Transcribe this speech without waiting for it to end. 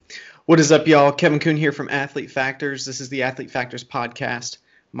What is up, y'all? Kevin Kuhn here from Athlete Factors. This is the Athlete Factors podcast.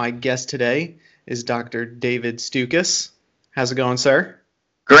 My guest today is Dr. David Stukus. How's it going, sir?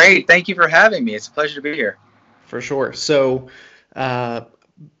 Great. Thank you for having me. It's a pleasure to be here. For sure. So,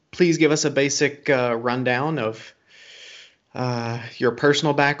 please give us a basic rundown of your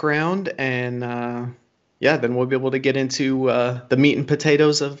personal background, and then we'll be able to get into the meat and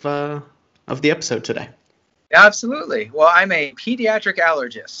potatoes of the episode today. Absolutely. Well, I'm a pediatric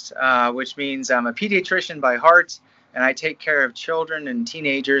allergist, which means I'm a pediatrician by heart, and I take care of children and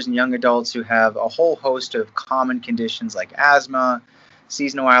teenagers and young adults who have a whole host of common conditions like asthma,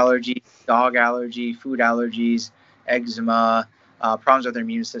 seasonal allergy, dog allergy, food allergies, eczema, problems with their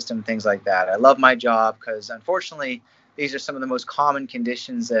immune system, things like that. I love my job because, unfortunately, these are some of the most common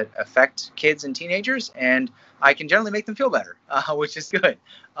conditions that affect kids and teenagers, and I can generally make them feel better, which is good.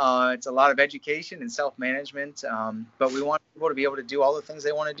 It's a lot of education and self-management, but we want people to be able to do all the things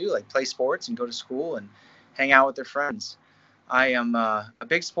they want to do, like play sports and go to school and hang out with their friends. I am a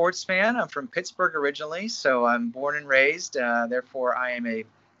big sports fan. I'm from Pittsburgh originally, so I'm born and raised. Therefore, I am a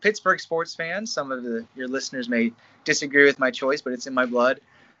Pittsburgh sports fan. Some of your listeners may disagree with my choice, but it's in my blood.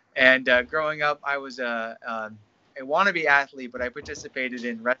 And growing up, I was a wannabe athlete, but I participated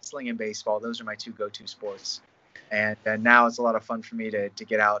in wrestling and baseball. Those are my two go-to sports. And now it's a lot of fun for me to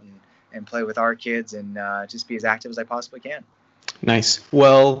get out and play with our kids and just be as active as I possibly can. Nice.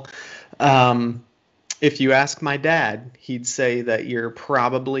 Well, if you ask my dad, he'd say that you're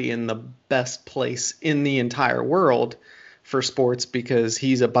probably in the best place in the entire world for sports because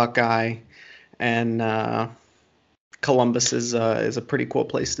he's a Buckeye, and Columbus is a pretty cool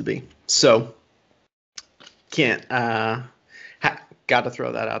place to be. So got to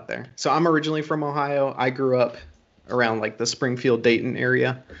throw that out there. So I'm originally from Ohio. I grew up around like the Springfield, Dayton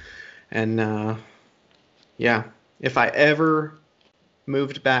area. And if I ever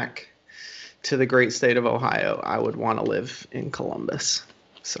moved back to the great state of Ohio, I would want to live in Columbus.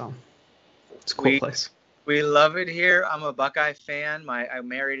 So it's a cool place. We love it here. I'm a Buckeye fan. I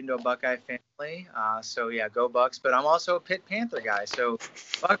married into a Buckeye family. So yeah, go Bucks. But I'm also a Pitt Panther guy. So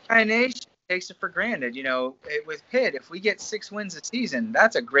Buckeye Nation takes it for granted. You know, with Pitt, if we get 6 wins a season,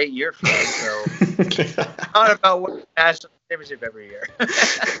 that's a great year for us. So it's not about winning the national championship every year.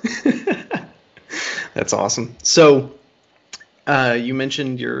 That's awesome. So you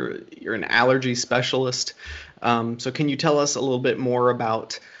mentioned you're an allergy specialist. So can you tell us a little bit more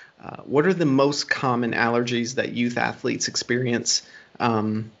about what are the most common allergies that youth athletes experience,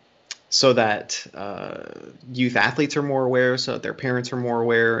 so that youth athletes are more aware, so that their parents are more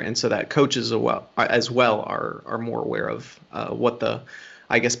aware, and so that coaches as well are more aware of what the,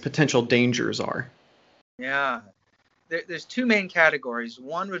 I guess, potential dangers are? Yeah. There's two main categories.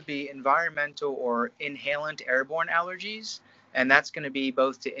 One would be environmental or inhalant airborne allergies, and that's going to be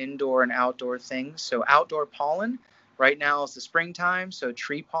both to indoor and outdoor things. So outdoor pollen, right now is the springtime, so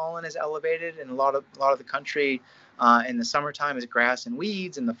tree pollen is elevated in a lot of the country. In the summertime is grass and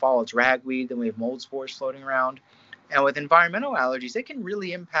weeds. In the fall it's ragweed. Then we have mold spores floating around. And with environmental allergies, it can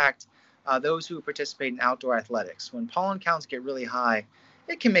really impact those who participate in outdoor athletics. When pollen counts get really high,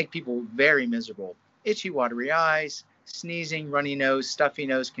 it can make people very miserable. Itchy, watery eyes, sneezing, runny nose, stuffy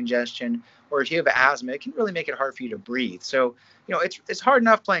nose, congestion, or if you have asthma, it can really make it hard for you to breathe. So, you know, it's hard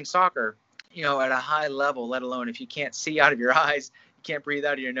enough playing soccer, you know, at a high level, let alone if you can't see out of your eyes, you can't breathe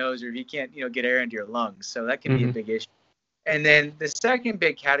out of your nose, or if you can't, you know, get air into your lungs. So that can be a big issue. And then the second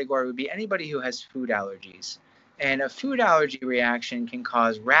big category would be anybody who has food allergies. And a food allergy reaction can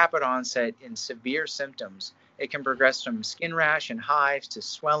cause rapid onset and severe symptoms. It can progress from skin rash and hives to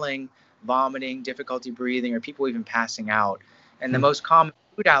swelling, vomiting, difficulty breathing, or people even passing out. And the most common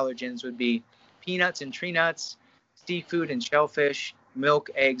food allergens would be peanuts and tree nuts, seafood and shellfish,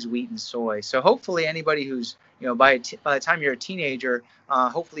 milk, eggs, wheat, and soy. So hopefully anybody who's, you know, by the time you're a teenager,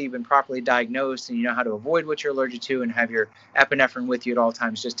 hopefully you've been properly diagnosed and you know how to avoid what you're allergic to and have your epinephrine with you at all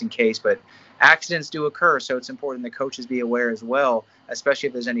times just in case. But accidents do occur, so it's important that coaches be aware as well, especially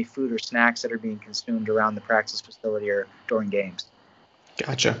if there's any food or snacks that are being consumed around the practice facility or during games.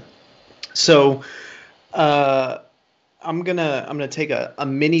 Gotcha. So I'm gonna take a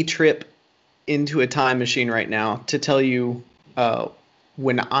mini trip into a time machine right now to tell you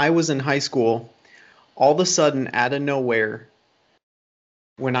when I was in high school, all of a sudden, out of nowhere,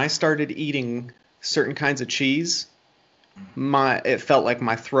 when I started eating certain kinds of cheese, it felt like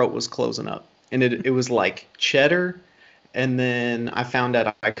my throat was closing up. And it was like cheddar, and then I found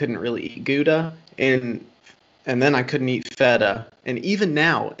out I couldn't really eat Gouda, and then I couldn't eat feta. And even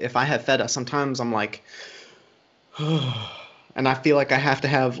now, if I have feta, sometimes I'm like, and I feel like I have to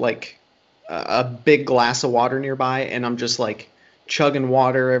have like a big glass of water nearby, and I'm just like chugging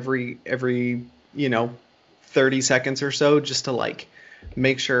water every 30 seconds or so just to like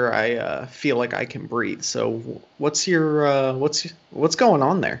make sure I feel like I can breathe. So what's going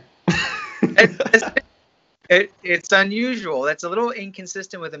on there? It's unusual. That's a little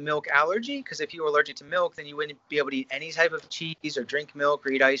inconsistent with a milk allergy, because if you were allergic to milk, then you wouldn't be able to eat any type of cheese or drink milk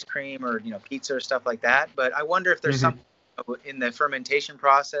or eat ice cream or pizza or stuff like that. But I wonder if there's something in the fermentation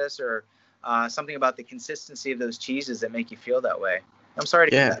process or something about the consistency of those cheeses that make you feel that way. I'm sorry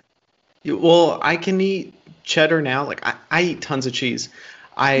to hear that. Well, I can eat cheddar now. Like I eat tons of cheese.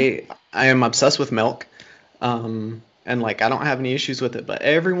 I am obsessed with milk, and like I don't have any issues with it. But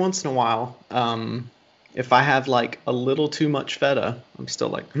every once in a while, if I have like a little too much feta, I'm still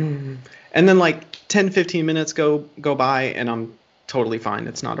like, and then like 10, 15 minutes go by, and I'm totally fine.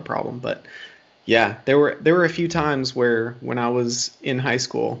 It's not a problem. But yeah, there were a few times where when I was in high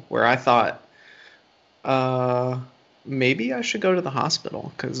school where I thought, maybe I should go to the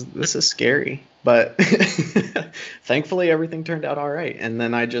hospital because this is scary. But thankfully, everything turned out all right. And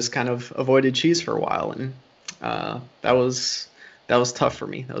then I just kind of avoided cheese for a while, and that was tough for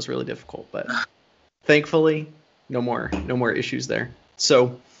me. That was really difficult. But thankfully, no more issues there.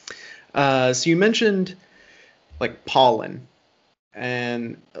 So, so you mentioned like pollen,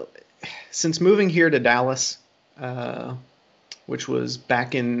 and since moving here to Dallas, which was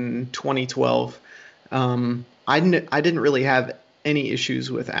back in 2012. I didn't really have any issues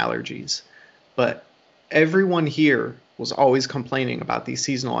with allergies, but everyone here was always complaining about these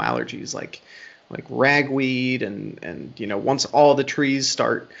seasonal allergies, like ragweed, and once all the trees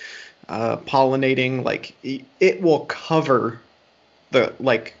start pollinating, like it will cover the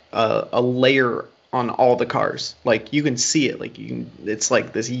a layer on all the cars. Like you can see it, it's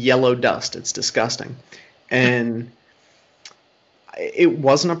like this yellow dust. It's disgusting, and it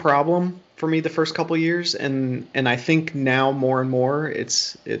wasn't a problem for me the first couple of years, and I think now more and more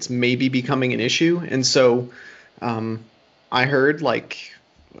it's maybe becoming an issue. And so I heard, like,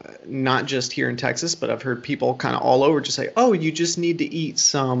 not just here in Texas, but I've heard people kind of all over just say, oh, you just need to eat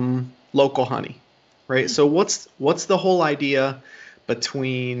some local honey, right? So what's the whole idea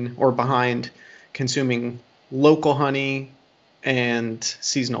behind consuming local honey and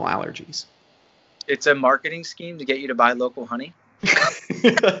seasonal allergies? It's a marketing scheme to get you to buy local honey.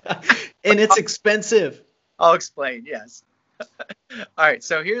 And it's expensive. I'll explain, yes. All right,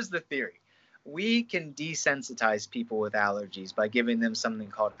 so here's the theory. We can desensitize people with allergies by giving them something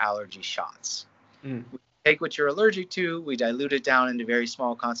called allergy shots. We take what you're allergic to, we dilute it down into very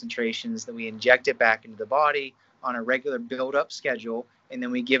small concentrations, then we inject it back into the body on a regular build-up schedule, and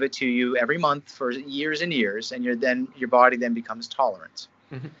then we give it to you every month for years and years, and your body then becomes tolerant.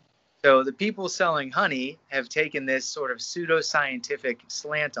 Mm-hmm. So the people selling honey have taken this sort of pseudoscientific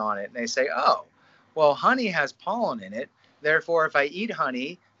slant on it, and they say, oh, well, honey has pollen in it. Therefore, if I eat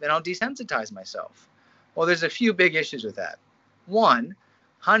honey, then I'll desensitize myself. Well, there's a few big issues with that. One,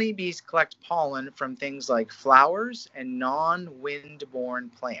 honeybees collect pollen from things like flowers and non-wind-borne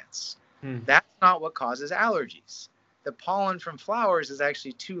plants. That's not what causes allergies. The pollen from flowers is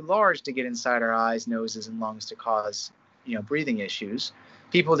actually too large to get inside our eyes, noses, and lungs to cause, breathing issues.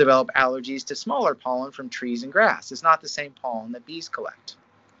 People develop allergies to smaller pollen from trees and grass. It's not the same pollen that bees collect.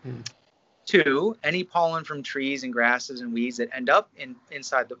 Two, any pollen from trees and grasses and weeds that end up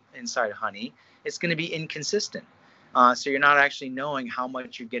inside honey, it's going to be inconsistent. So you're not actually knowing how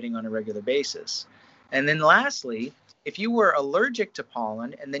much you're getting on a regular basis. And then lastly, if you were allergic to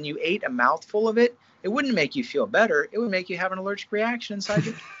pollen and then you ate a mouthful of it, it wouldn't make you feel better. It would make you have an allergic reaction inside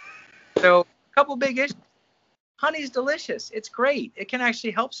your So a couple big issues. Honey's delicious. It's great. It can actually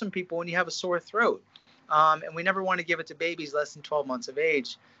help some people when you have a sore throat. And we never want to give it to babies less than 12 months of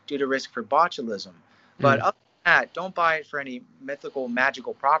age due to risk for botulism. But other than that, don't buy it for any mythical,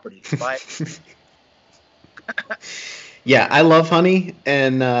 magical properties. Buy it. Yeah, I love honey,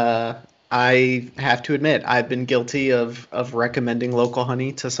 and I have to admit I've been guilty of recommending local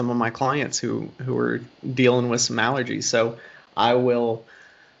honey to some of my clients who are dealing with some allergies. So I will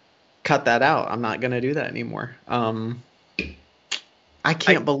cut that out. I'm not going to do that anymore. I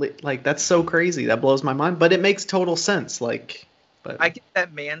can't believe, like, that's so crazy. That blows my mind, but it makes total sense. Like, but I get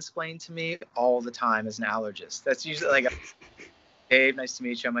that mansplained to me all the time as an allergist. That's usually like, Dave, nice to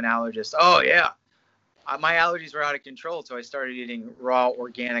meet you. I'm an allergist. Oh yeah. My allergies were out of control, so I started eating raw,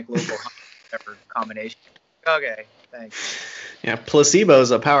 organic, local honey combination. Okay, thanks. Yeah, placebo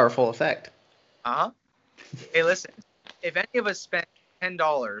is a powerful effect. Hey, listen, if any of us spent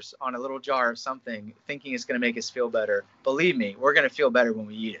 $10 on a little jar of something thinking it's going to make us feel better, believe me, we're going to feel better when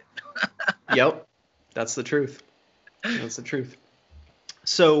we eat it. Yep, that's the truth. That's the truth.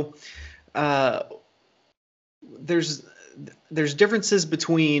 So there's there's differences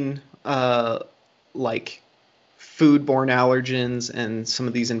between like foodborne allergens and some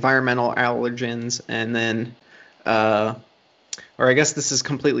of these environmental allergens, and then or I guess this is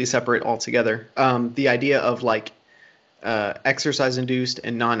completely separate altogether. The idea of like exercise induced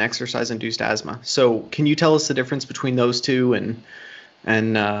and non-exercise induced asthma. So can you tell us the difference between those two, and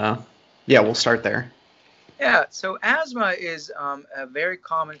yeah, we'll start there. Yeah, so asthma is a very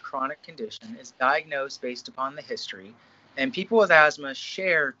common chronic condition. It's diagnosed based upon the history, and people with asthma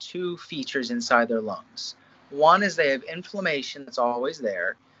share two features inside their lungs. One is they have inflammation that's always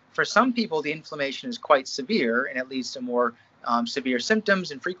there. For some people, the inflammation is quite severe, and it leads to more severe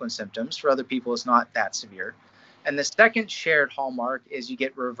symptoms and frequent symptoms. For other people, it's not that severe. And the second shared hallmark is you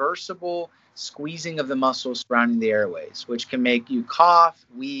get reversible squeezing of the muscles surrounding the airways, which can make you cough,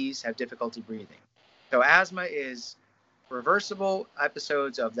 wheeze, have difficulty breathing. So asthma is reversible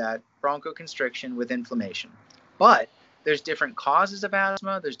episodes of that bronchoconstriction with inflammation. But there's different causes of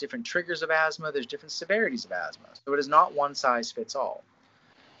asthma, there's different triggers of asthma, there's different severities of asthma. So it is not one size fits all.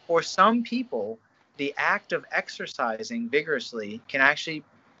 For some people, the act of exercising vigorously can actually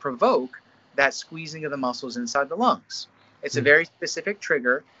provoke that squeezing of the muscles inside the lungs. It's a very specific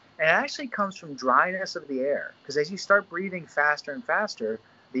trigger, and it actually comes from dryness of the air. Because as you start breathing faster and faster,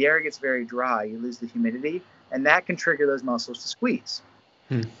 the air gets very dry, you lose the humidity, and that can trigger those muscles to squeeze.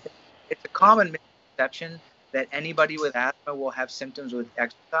 It's a common misconception that anybody with asthma will have symptoms with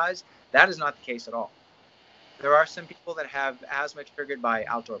exercise. That is not the case at all. There are some people that have asthma triggered by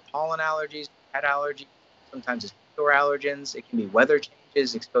outdoor pollen allergies, pet allergies, sometimes it's indoor allergens. It can be weather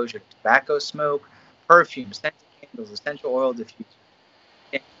changes, exposure to tobacco smoke, perfume, scented candles, essential oil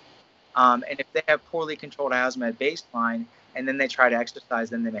diffuser. And if they have poorly controlled asthma at baseline, and then they try to exercise,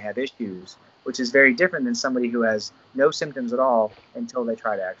 then they may have issues, which is very different than somebody who has no symptoms at all until they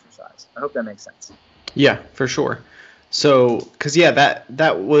try to exercise. I hope that makes sense. Yeah, for sure. So, because yeah,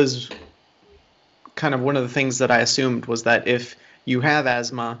 that was kind of one of the things that I assumed, was that if you have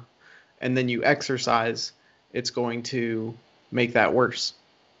asthma and then you exercise, it's going to make that worse.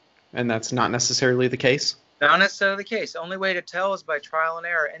 And that's not necessarily the case. Not necessarily the case. The only way to tell is by trial and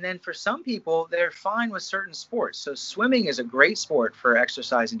error. And then for some people, they're fine with certain sports. So swimming is a great sport for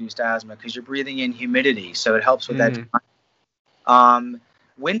exercise-induced asthma because you're breathing in humidity, so it helps with that.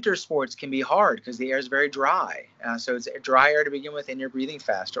 Winter sports can be hard because the air is very dry. So it's dry air to begin with, and you're breathing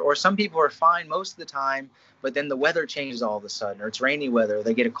faster. Or some people are fine most of the time, but then the weather changes all of a sudden, or it's rainy weather, or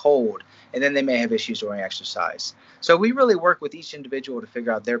they get a cold, and then they may have issues during exercise. So we really work with each individual to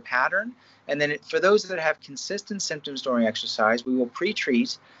figure out their pattern. And then for those that have consistent symptoms during exercise, we will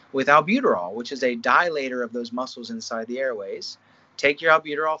pre-treat with albuterol, which is a dilator of those muscles inside the airways. Take your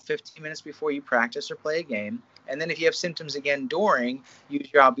albuterol 15 minutes before you practice or play a game. And then if you have symptoms again during, use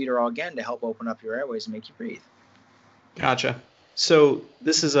your albuterol again to help open up your airways and make you breathe. Gotcha. So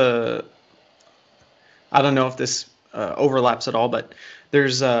this is I don't know if this overlaps at all, but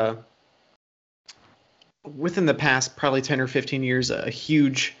there's within the past probably 10 or 15 years, a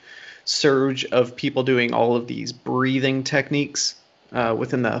huge surge of people doing all of these breathing techniques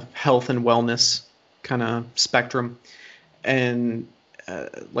within the health and wellness kind of spectrum. And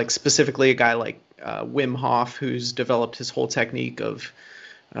like specifically a guy like Wim Hof, who's developed his whole technique of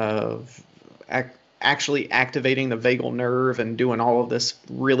actually activating the vagal nerve and doing all of this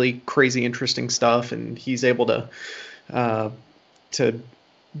really crazy, interesting stuff. And he's able to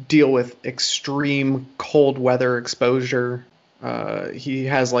deal with extreme cold weather exposure. He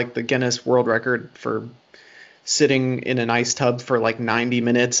has like the Guinness World Record for sitting in an ice tub for like 90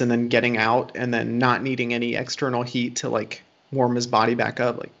 minutes and then getting out and then not needing any external heat to like warm his body back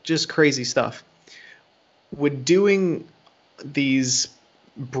up. Like just crazy stuff. Would doing these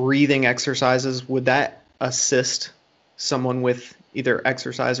breathing exercises, would that assist someone with either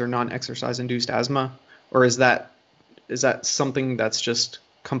exercise or non-exercise induced asthma? Or is that something that's just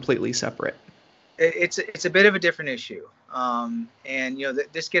completely separate? It's a bit of a different issue. And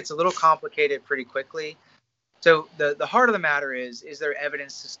this gets a little complicated pretty quickly. So the heart of the matter is there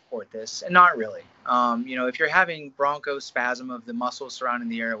evidence to support this? And not really. If you're having bronchospasm of the muscles surrounding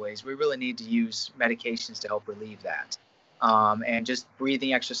the airways, we really need to use medications to help relieve that. And just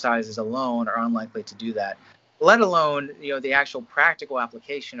breathing exercises alone are unlikely to do that, let alone, the actual practical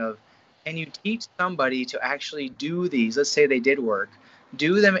application of, can you teach somebody to actually do these? Let's say they did work,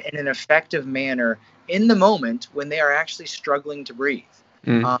 do them in an effective manner in the moment when they are actually struggling to breathe.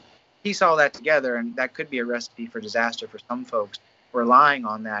 Piece all that together, and that could be a recipe for disaster for some folks, relying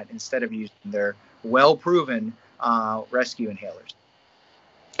on that instead of using their well-proven rescue inhalers.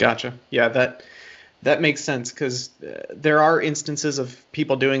 Gotcha. Yeah, that makes sense, because there are instances of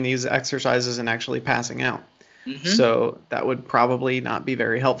people doing these exercises and actually passing out. Mm-hmm. So that would probably not be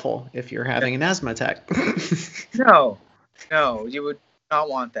very helpful if you're having an asthma attack. No, no, you would not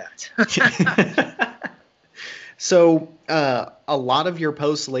want that. So a lot of your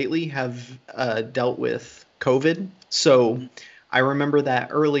posts lately have dealt with COVID. So I remember that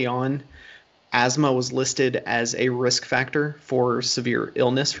early on, asthma was listed as a risk factor for severe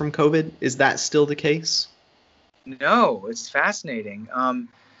illness from COVID. Is that still the case? No, it's fascinating.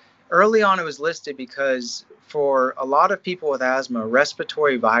 Early on, it was listed because for a lot of people with asthma,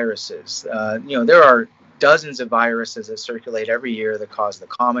 respiratory viruses, there are dozens of viruses that circulate every year that cause the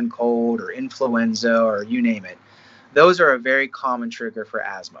common cold or influenza or you name it. Those are a very common trigger for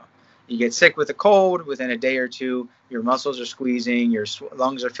asthma. You get sick with a cold, within a day or two, your muscles are squeezing, your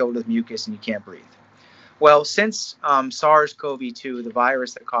lungs are filled with mucus, and you can't breathe. Well, since SARS-CoV-2, the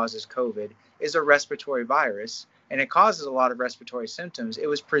virus that causes COVID, is a respiratory virus, and it causes a lot of respiratory symptoms, it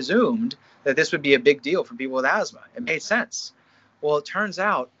was presumed that this would be a big deal for people with asthma. It made sense. Well, it turns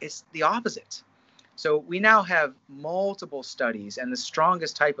out it's the opposite. So we now have multiple studies, and the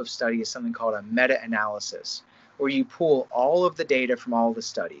strongest type of study is something called a meta-analysis, where you pull all of the data from all the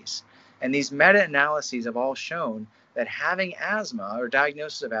studies. And these meta-analyses have all shown that having asthma or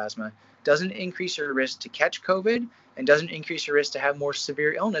diagnosis of asthma doesn't increase your risk to catch COVID and doesn't increase your risk to have more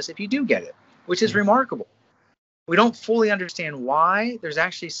severe illness if you do get it, which is remarkable. We don't fully understand why. There's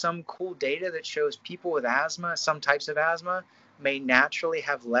actually some cool data that shows people with asthma, some types of asthma, may naturally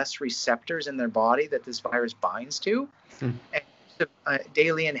have less receptors in their body that this virus binds to. And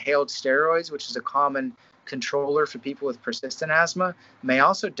daily inhaled steroids, which is a common controller for people with persistent asthma, may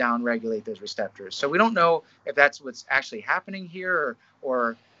also downregulate those receptors. So we don't know if that's what's actually happening here,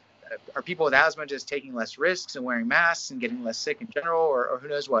 or are people with asthma just taking less risks and wearing masks and getting less sick in general, or who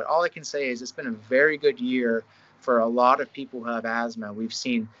knows what. All I can say is it's been a very good year for a lot of people who have asthma. We've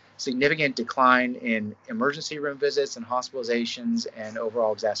seen significant decline in emergency room visits and hospitalizations and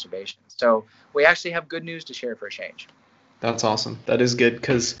overall exacerbations. So we actually have good news to share for a change. That's awesome. That is good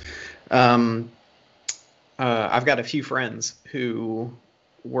because I've got a few friends who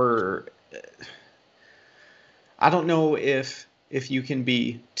were, I don't know if you can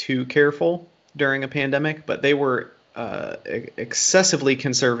be too careful during a pandemic, but they were excessively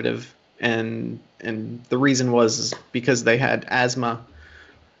conservative, and the reason was because they had asthma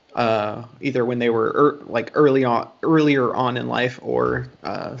either when they were earlier on in life, or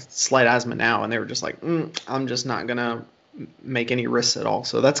slight asthma now, and they were just like, I'm just not gonna make any risks at all.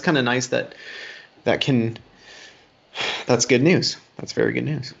 So that's kind of nice that's good news. That's very good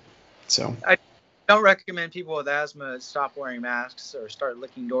news. So I don't recommend people with asthma stop wearing masks or start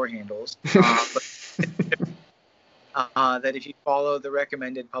licking door handles. But that if you follow the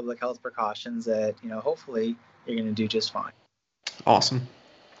recommended public health precautions, that hopefully you're going to do just fine. Awesome.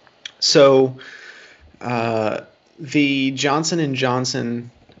 So the Johnson & Johnson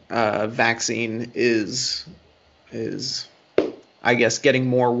vaccine is I guess getting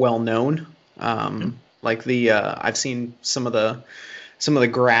more well known. Like I've seen some of the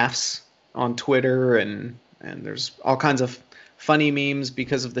graphs on Twitter, and there's all kinds of funny memes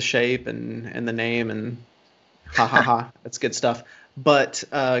because of the shape and the name, and ha ha ha, that's good stuff. But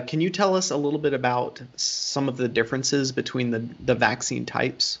can you tell us a little bit about some of the differences between the vaccine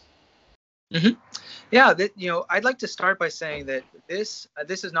types? Mm-hmm. Yeah, I'd like to start by saying that this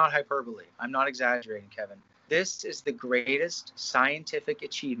is not hyperbole. I'm not exaggerating, Kevin. This is the greatest scientific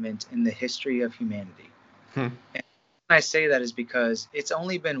achievement in the history of humanity. And I say that is because it's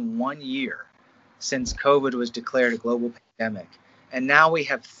only been 1 year since COVID was declared a global pandemic. And now we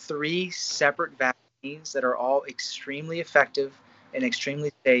have 3 separate vaccines that are all extremely effective and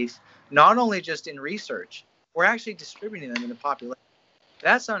extremely safe, not only just in research, we're actually distributing them in the population.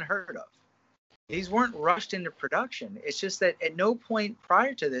 That's unheard of. These weren't rushed into production. It's just that at no point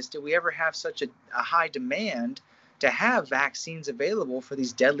prior to this did we ever have such a high demand to have vaccines available for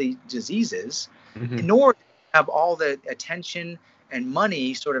these deadly diseases, nor have all the attention and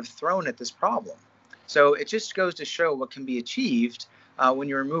money sort of thrown at this problem. So it just goes to show what can be achieved when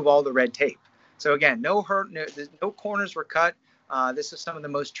you remove all the red tape. So again, no corners were cut. This is some of the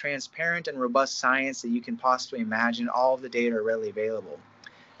most transparent and robust science that you can possibly imagine. All of the data are readily available.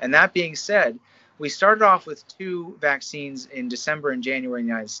 And that being said, we started off with 2 vaccines in December and January in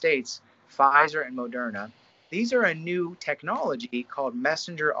the United States, Pfizer and Moderna. These are a new technology called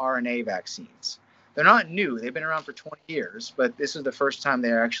messenger RNA vaccines. They're not new. They've been around for 20 years, but this is the first time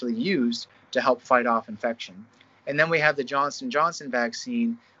they're actually used to help fight off infection. And then we have the Johnson & Johnson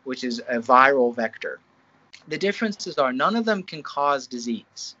vaccine, which is a viral vector. The differences are none of them can cause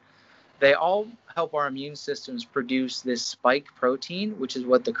disease. They all help our immune systems produce this spike protein, which is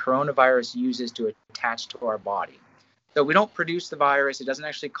what the coronavirus uses to attached to our body. So we don't produce the virus. It doesn't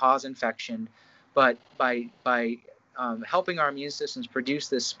actually cause infection. But by helping our immune systems produce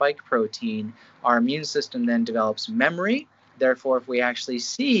this spike protein, our immune system then develops memory. Therefore, if we actually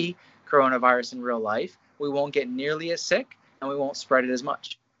see coronavirus in real life, we won't get nearly as sick and we won't spread it as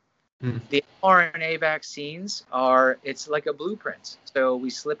much. The RNA vaccines it's like a blueprint. So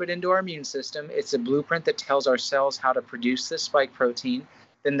we slip it into our immune system. It's a blueprint that tells our cells how to produce this spike protein.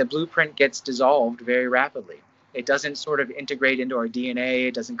 Then the blueprint gets dissolved very rapidly. It doesn't sort of integrate into our DNA.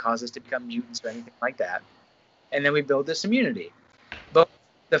 It doesn't cause us to become mutants or anything like that. And then we build this immunity. Both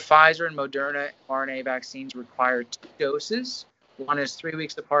the Pfizer and Moderna RNA vaccines require 2 doses. One is 3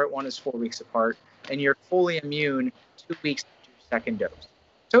 weeks apart, one is 4 weeks apart, and you're fully immune 2 weeks after your second dose.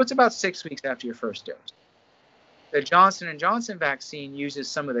 So it's about 6 weeks after your first dose. The Johnson & Johnson vaccine uses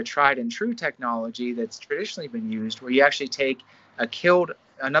some of the tried and true technology that's traditionally been used, where you actually take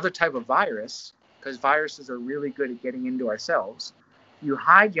another type of virus, because viruses are really good at getting into our cells. You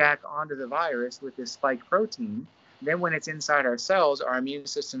hijack onto the virus with this spike protein. Then when it's inside our cells, our immune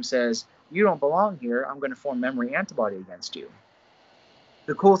system says, you don't belong here. I'm going to form memory antibody against you.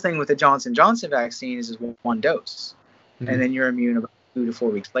 The cool thing with the Johnson & Johnson vaccine is it's 1 dose, and then you're immune about 2 to 4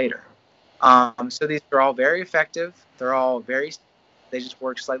 weeks later. So these are all very effective. They just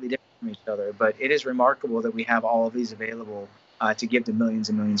work slightly different from each other. But it is remarkable that we have all of these available to give to millions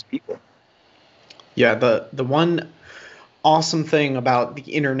and millions of people. Yeah, the one awesome thing about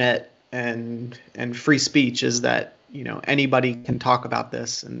the internet and free speech is that, anybody can talk about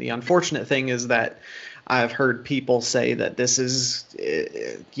this. And the unfortunate thing is that I've heard people say that this is,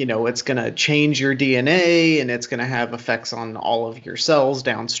 it's going to change your DNA and it's going to have effects on all of your cells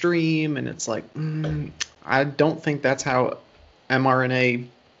downstream. And it's like, I don't think that's how mRNA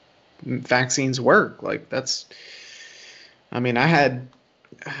vaccines work. Like I had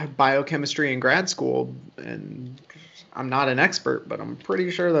biochemistry in grad school, and I'm not an expert, but I'm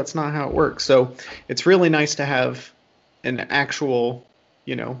pretty sure that's not how it works. So it's really nice to have an actual,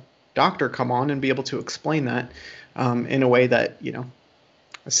 doctor come on and be able to explain that in a way that,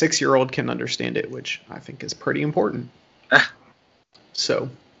 a 6-year-old can understand it, which I think is pretty important.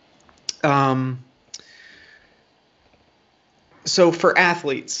 So for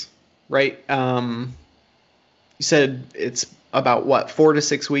athletes, right? You said it's about 4 to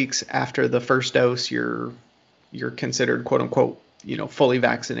 6 weeks after the first dose, you're considered quote unquote, fully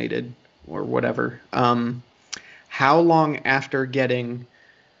vaccinated or whatever. How long after getting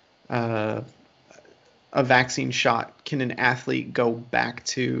a vaccine shot can an athlete go back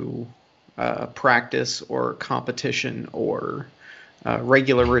to practice or competition or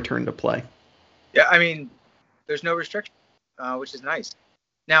regular return to play? Yeah, there's no restriction, which is nice.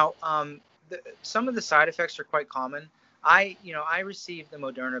 Now, some of the side effects are quite common. I received the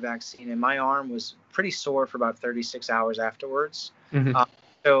Moderna vaccine, and my arm was pretty sore for about 36 hours afterwards.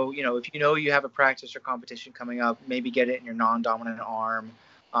 So, if you have a practice or competition coming up, maybe get it in your non-dominant arm.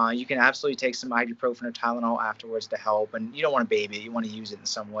 You can absolutely take some ibuprofen or Tylenol afterwards to help. And you don't want to baby it. You want to use it in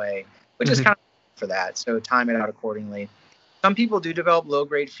some way, but just kind of for that. So time it out accordingly. Some people do develop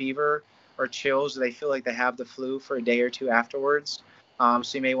low-grade fever or chills. They feel like they have the flu for a day or two afterwards. So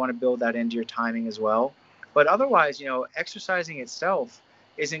you may want to build that into your timing as well. But otherwise, exercising itself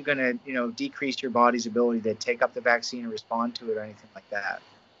isn't going to, decrease your body's ability to take up the vaccine and respond to it or anything like that.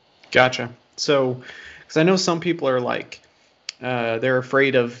 Gotcha. So, because I know some people are like, they're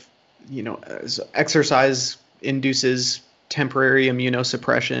afraid of, exercise induces temporary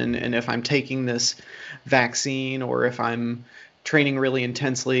immunosuppression. And if I'm taking this vaccine or if I'm training really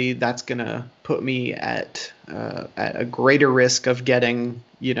intensely, that's going to put me at a greater risk of getting,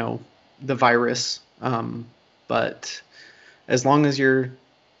 the virus. But as long as you're,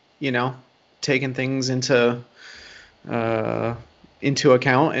 taking things into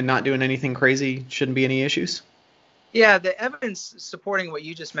account and not doing anything crazy, shouldn't be any issues. Yeah, the evidence supporting what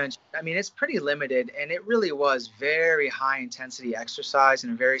you just mentioned, it's pretty limited, and it really was very high intensity exercise in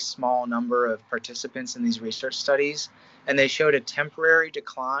a very small number of participants in these research studies. And they showed a temporary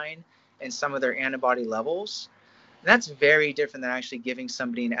decline in some of their antibody levels. And that's very different than actually giving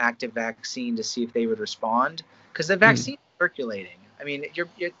somebody an active vaccine to see if they would respond, because the vaccine is circulating.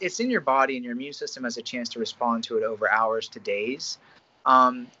 It's in your body, and your immune system has a chance to respond to it over hours to days.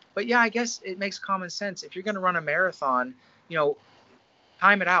 But yeah, I guess it makes common sense. If you're going to run a marathon,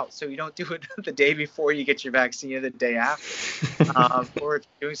 time it out so you don't do it the day before you get your vaccine or the day after. Or if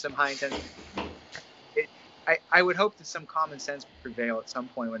you're doing some high intensity. I would hope that some common sense would prevail at some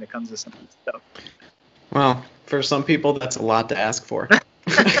point when it comes to some of this stuff. Well, for some people, that's a lot to ask for.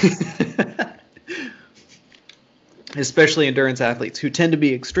 Especially endurance athletes who tend to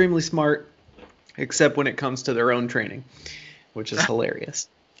be extremely smart, except when it comes to their own training, which is hilarious.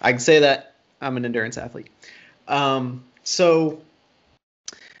 I can say that I'm an endurance athlete. So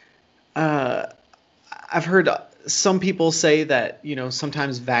I've heard some people say that,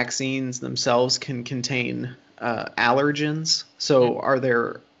 sometimes vaccines themselves can contain allergens. So are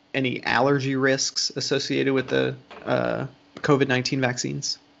there any allergy risks associated with the COVID-19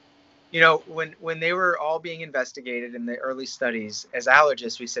 vaccines? When they were all being investigated in the early studies, as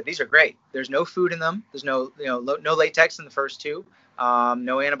allergists, we said, these are great. There's no food in them. There's no latex in the first two,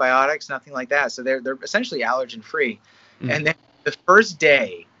 no antibiotics, nothing like that. So they're essentially allergen free. Mm. And then the first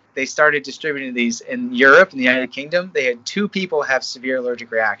day they started distributing these in Europe and the United Kingdom, they had 2 people have severe allergic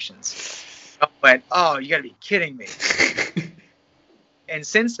reactions. I went, oh, you got to be kidding me. And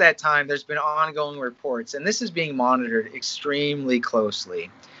since that time, there's been ongoing reports, and this is being monitored extremely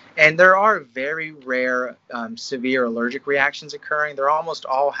closely. And there are very rare severe allergic reactions occurring. They're almost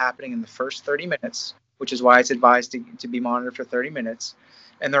all happening in the first 30 minutes, which is why it's advised to be monitored for 30 minutes.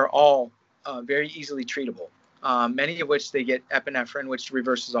 And they're all very easily treatable, many of which they get epinephrine, which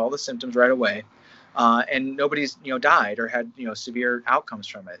reverses all the symptoms right away. And nobody's died or had severe outcomes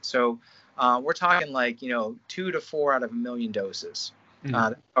from it. So we're talking like 2 to 4 out of a million doses.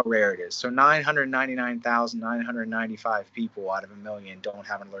 That's how rare it is. So 999,995 people out of a million don't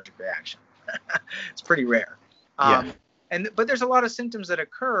have an allergic reaction. It's pretty rare. But there's a lot of symptoms that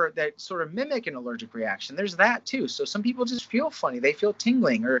occur that sort of mimic an allergic reaction. There's that too. So some people just feel funny. They feel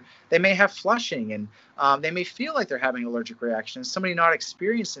tingling, or they may have flushing, and they may feel like they're having an allergic reaction. Somebody not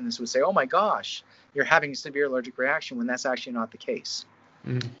experiencing this would say, oh my gosh, you're having a severe allergic reaction, when that's actually not the case.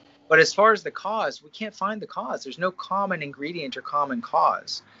 Mm. But as far as the cause, we can't find the cause. There's no common ingredient or common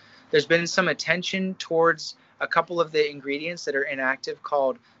cause. There's been some attention towards a couple of the ingredients that are inactive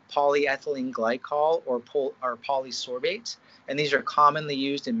called polyethylene glycol or polysorbate. And these are commonly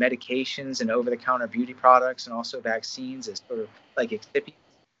used in medications and over-the-counter beauty products and also vaccines as sort of like excipients.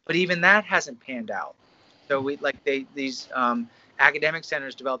 But even that hasn't panned out. So these academic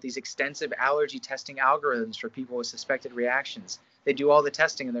centers develop these extensive allergy testing algorithms for people with suspected reactions. They do all the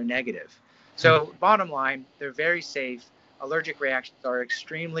testing and they're negative. So bottom line, they're very safe. Allergic reactions are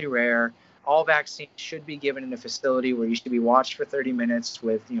extremely rare. All vaccines should be given in a facility where you should be watched for 30 minutes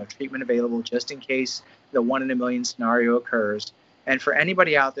with treatment available just in case the 1 in a million scenario occurs. And for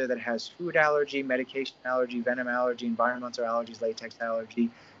anybody out there that has food allergy, medication allergy, venom allergy, environmental allergies, latex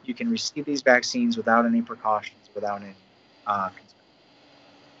allergy, you can receive these vaccines without any precautions, without any concern.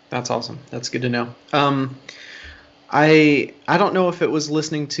 That's awesome. That's good to know. I don't know if it was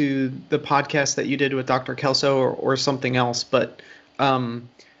listening to the podcast that you did with Dr. Kelso or something else, but the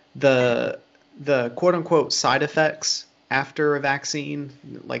quote unquote side effects after a vaccine,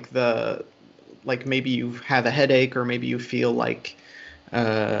 like maybe you have a headache, or maybe you feel like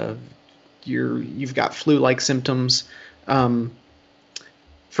you've got flu-like symptoms.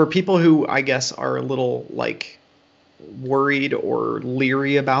 For people who I guess are a little like worried or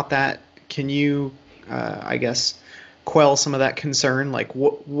leery about that, can you I guess quell some of that concern? Like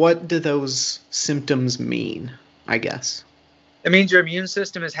what do those symptoms mean, I guess? It means your immune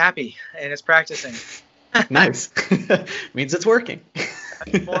system is happy and it's practicing. Nice. Means it's working.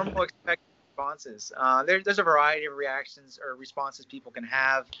 Normal expected responses. There's a variety of reactions or responses people can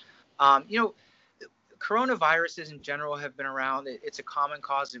have. Coronaviruses in general have been around. It's a common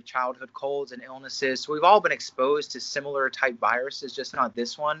cause of childhood colds and illnesses. So we've all been exposed to similar type viruses, just not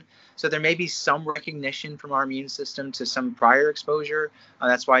this one. So there may be some recognition from our immune system to some prior exposure.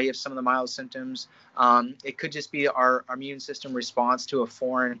 That's why you have some of the mild symptoms. It could just be our immune system response to a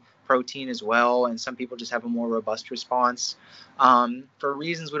foreign protein as well, and some people just have a more robust response. For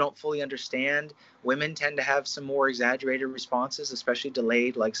reasons we don't fully understand, women tend to have some more exaggerated responses, especially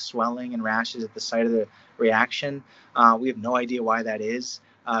delayed, like swelling and rashes at the site of the reaction. We have no idea why that is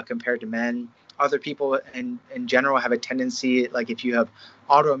compared to men. Other people in general have a tendency, like if you have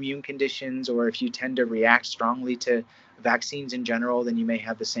autoimmune conditions or if you tend to react strongly to vaccines in general, then you may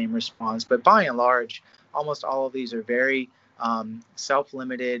have the same response. But by and large, almost all of these are very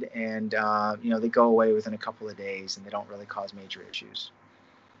self-limited, and they go away within a couple of days, and they don't really cause major issues.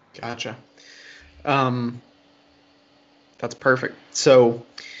 Gotcha. That's perfect. So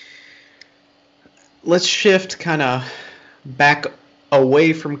let's shift kind of back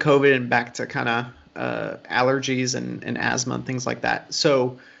away from COVID and back to kind of allergies and asthma and things like that.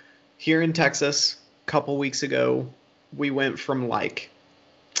 So here in Texas, a couple weeks ago, we went from like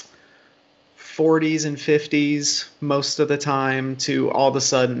 40s and 50s most of the time to all of a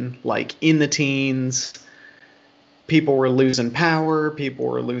sudden like in the teens. People were losing power, people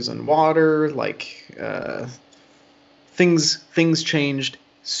were losing water, like things changed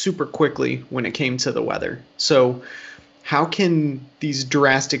super quickly when it came to the weather. So how can these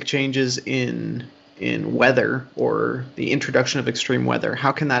drastic changes in weather or the introduction of extreme weather,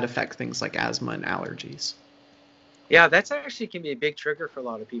 how can that affect things like asthma and allergies? Yeah, that's actually can be a big trigger for a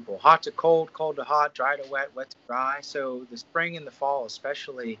lot of people. Hot to cold, cold to hot, dry to wet, wet to dry. So the spring and the fall,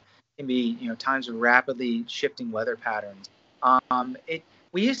 especially, can be times of rapidly shifting weather patterns. It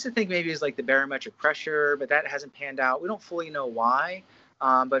we used to think maybe it was like the barometric pressure, but that hasn't panned out. We don't fully know why.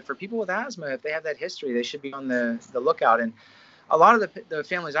 But for people with asthma, if they have that history, they should be on the lookout. And a lot of the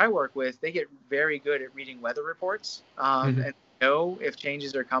families I work with, they get very good at reading weather reports Mm-hmm. and know if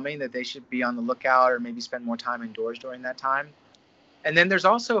changes are coming, that they should be on the lookout or maybe spend more time indoors during that time. And then there's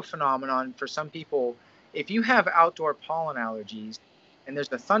also a phenomenon for some people. If you have outdoor pollen allergies and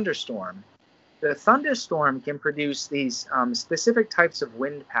there's a thunderstorm, the thunderstorm can produce these specific types of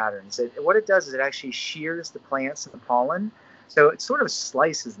wind patterns. What it does is it actually shears the plants and the pollen, so it sort of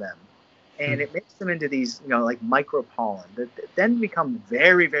slices them, and it makes them into these, like micro pollen that then become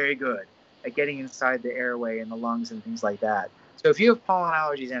very, very good at getting inside the airway and the lungs and things like that. So if you have pollen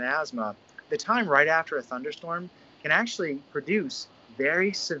allergies and asthma, the time right after a thunderstorm can actually produce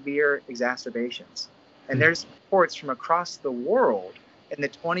very severe exacerbations. And there's reports from across the world in the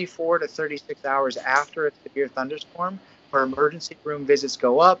 24 to 36 hours after a severe thunderstorm where emergency room visits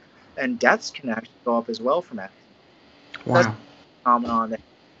go up and deaths can actually go up as well from that. That's Wow. a phenomenon that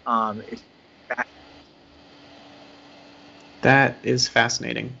is That is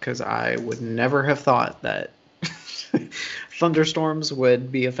fascinating because I would never have thought that thunderstorms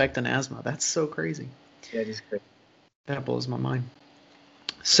would be affecting asthma. That's so crazy. that is great. That blows my mind.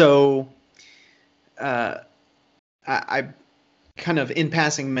 So, uh, I kind of in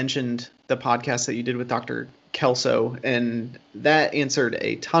passing mentioned the podcast that you did with Dr. Kelso, and that answered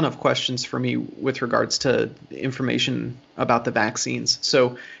a ton of questions for me with regards to information about the vaccines.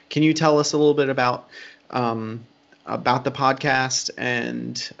 So, can you tell us a little bit about the podcast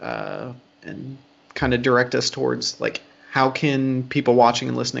and kind of direct us towards like how can people watching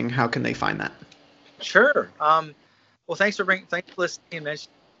and listening, how can they find that? Sure. Well, thanks for listening and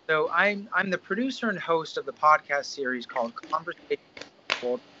mentioning. So I'm the producer and host of the podcast series called Conversations with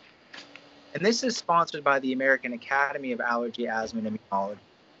World, and this is sponsored by the American Academy of Allergy, Asthma, and Immunology.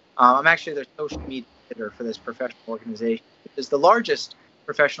 I'm actually their social media editor for this professional organization, which is the largest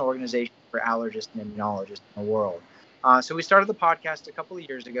professional organization for allergists and immunologists in the world. So we started the podcast a couple of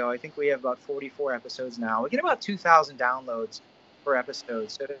years ago. I think we have about 44 episodes now. We get about 2,000 downloads per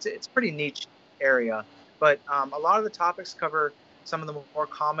episode, so it's a pretty niche area. But a lot of the topics cover some of the more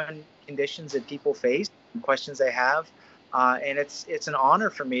common conditions that people face and questions they have. And it's an honor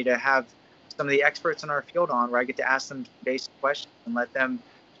for me to have some of the experts in our field on, where I get to ask them basic questions and let them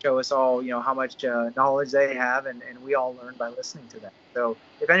show us all, how much knowledge they have, and we all learn by listening to them. So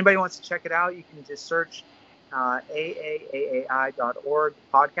if anybody wants to check it out, you can just search aaai.org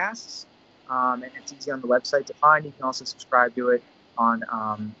podcasts, and it's easy on the website to find. You can also subscribe to it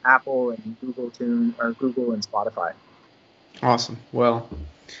on Apple and Google and Spotify. Awesome. Well,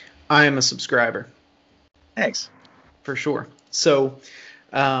 I am a subscriber. Thanks. For sure. So,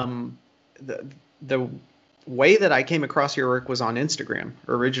 the way that I came across your work was on Instagram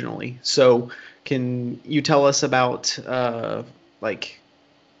originally. So, can you tell us about like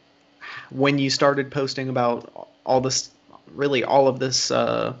when you started posting about all of this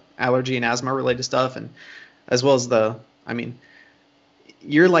allergy and asthma related stuff, and as well as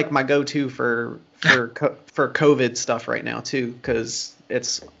you're like my go-to for COVID stuff right now too, because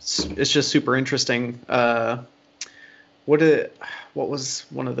it's just super interesting. What was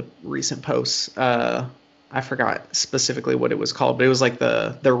one of the recent posts? I forgot specifically what it was called, but it was like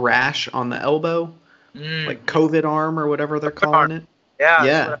the rash on the elbow, like COVID arm or whatever they're calling it. Yeah.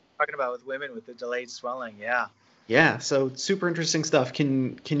 That's what I'm talking about with women with the delayed swelling. Yeah. Yeah. So super interesting stuff.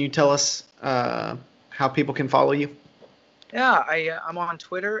 Can you tell us how people can follow you? Yeah, I'm on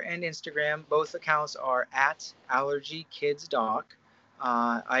Twitter and Instagram. Both accounts are at AllergyKidsDoc.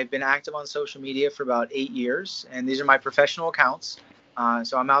 I've been active on social media for about 8 years, and these are my professional accounts.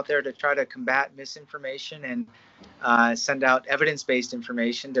 So I'm out there to try to combat misinformation and send out evidence-based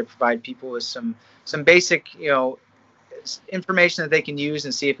information to provide people with some basic, information that they can use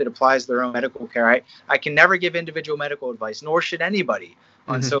and see if it applies to their own medical care. I can never give individual medical advice, nor should anybody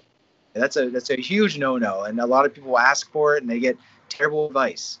on social. That's a huge no-no, and a lot of people ask for it and they get terrible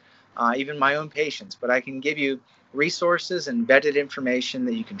advice, even my own patients. But I can give you resources and vetted information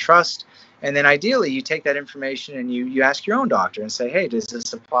that you can trust, and then ideally you take that information and you ask your own doctor and say, hey, does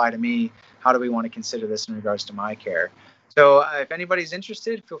this apply to me? How do we want to consider this in regards to my care? So if anybody's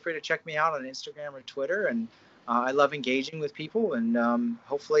interested, feel free to check me out on Instagram or Twitter, and I love engaging with people, and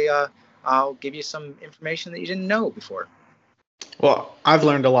hopefully I'll give you some information that you didn't know before. Well, I've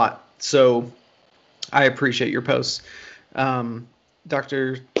learned a lot, so I appreciate your posts.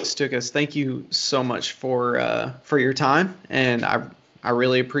 Dr. Stukas, thank you so much for your time, and I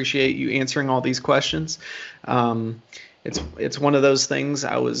really appreciate you answering all these questions. It's one of those things.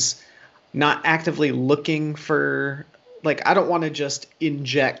 I was not actively looking for, like, I don't want to just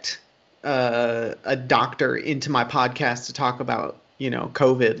inject a doctor into my podcast to talk about,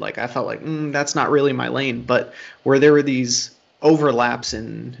 COVID. Like, I felt like that's not really my lane. But where there were these overlaps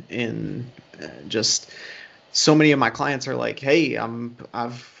in just so many of my clients are like, hey,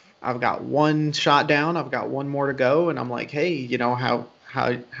 I've got one shot down, I've got one more to go, and I'm like, hey,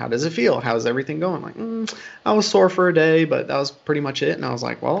 how does it feel? How's everything going? Like, I was sore for a day, but that was pretty much it. And I was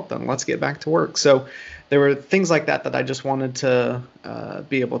like, well, then let's get back to work. So there were things like that I just wanted to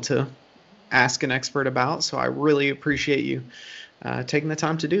be able to ask an expert about. So I really appreciate you taking the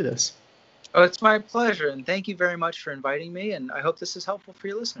time to do this. Oh, it's my pleasure, and thank you very much for inviting me. And I hope this is helpful for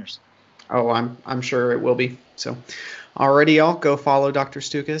your listeners. Oh, I'm sure it will be. So, alrighty, y'all, go follow Dr.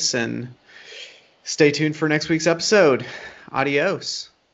 Stukas and stay tuned for next week's episode. Adios.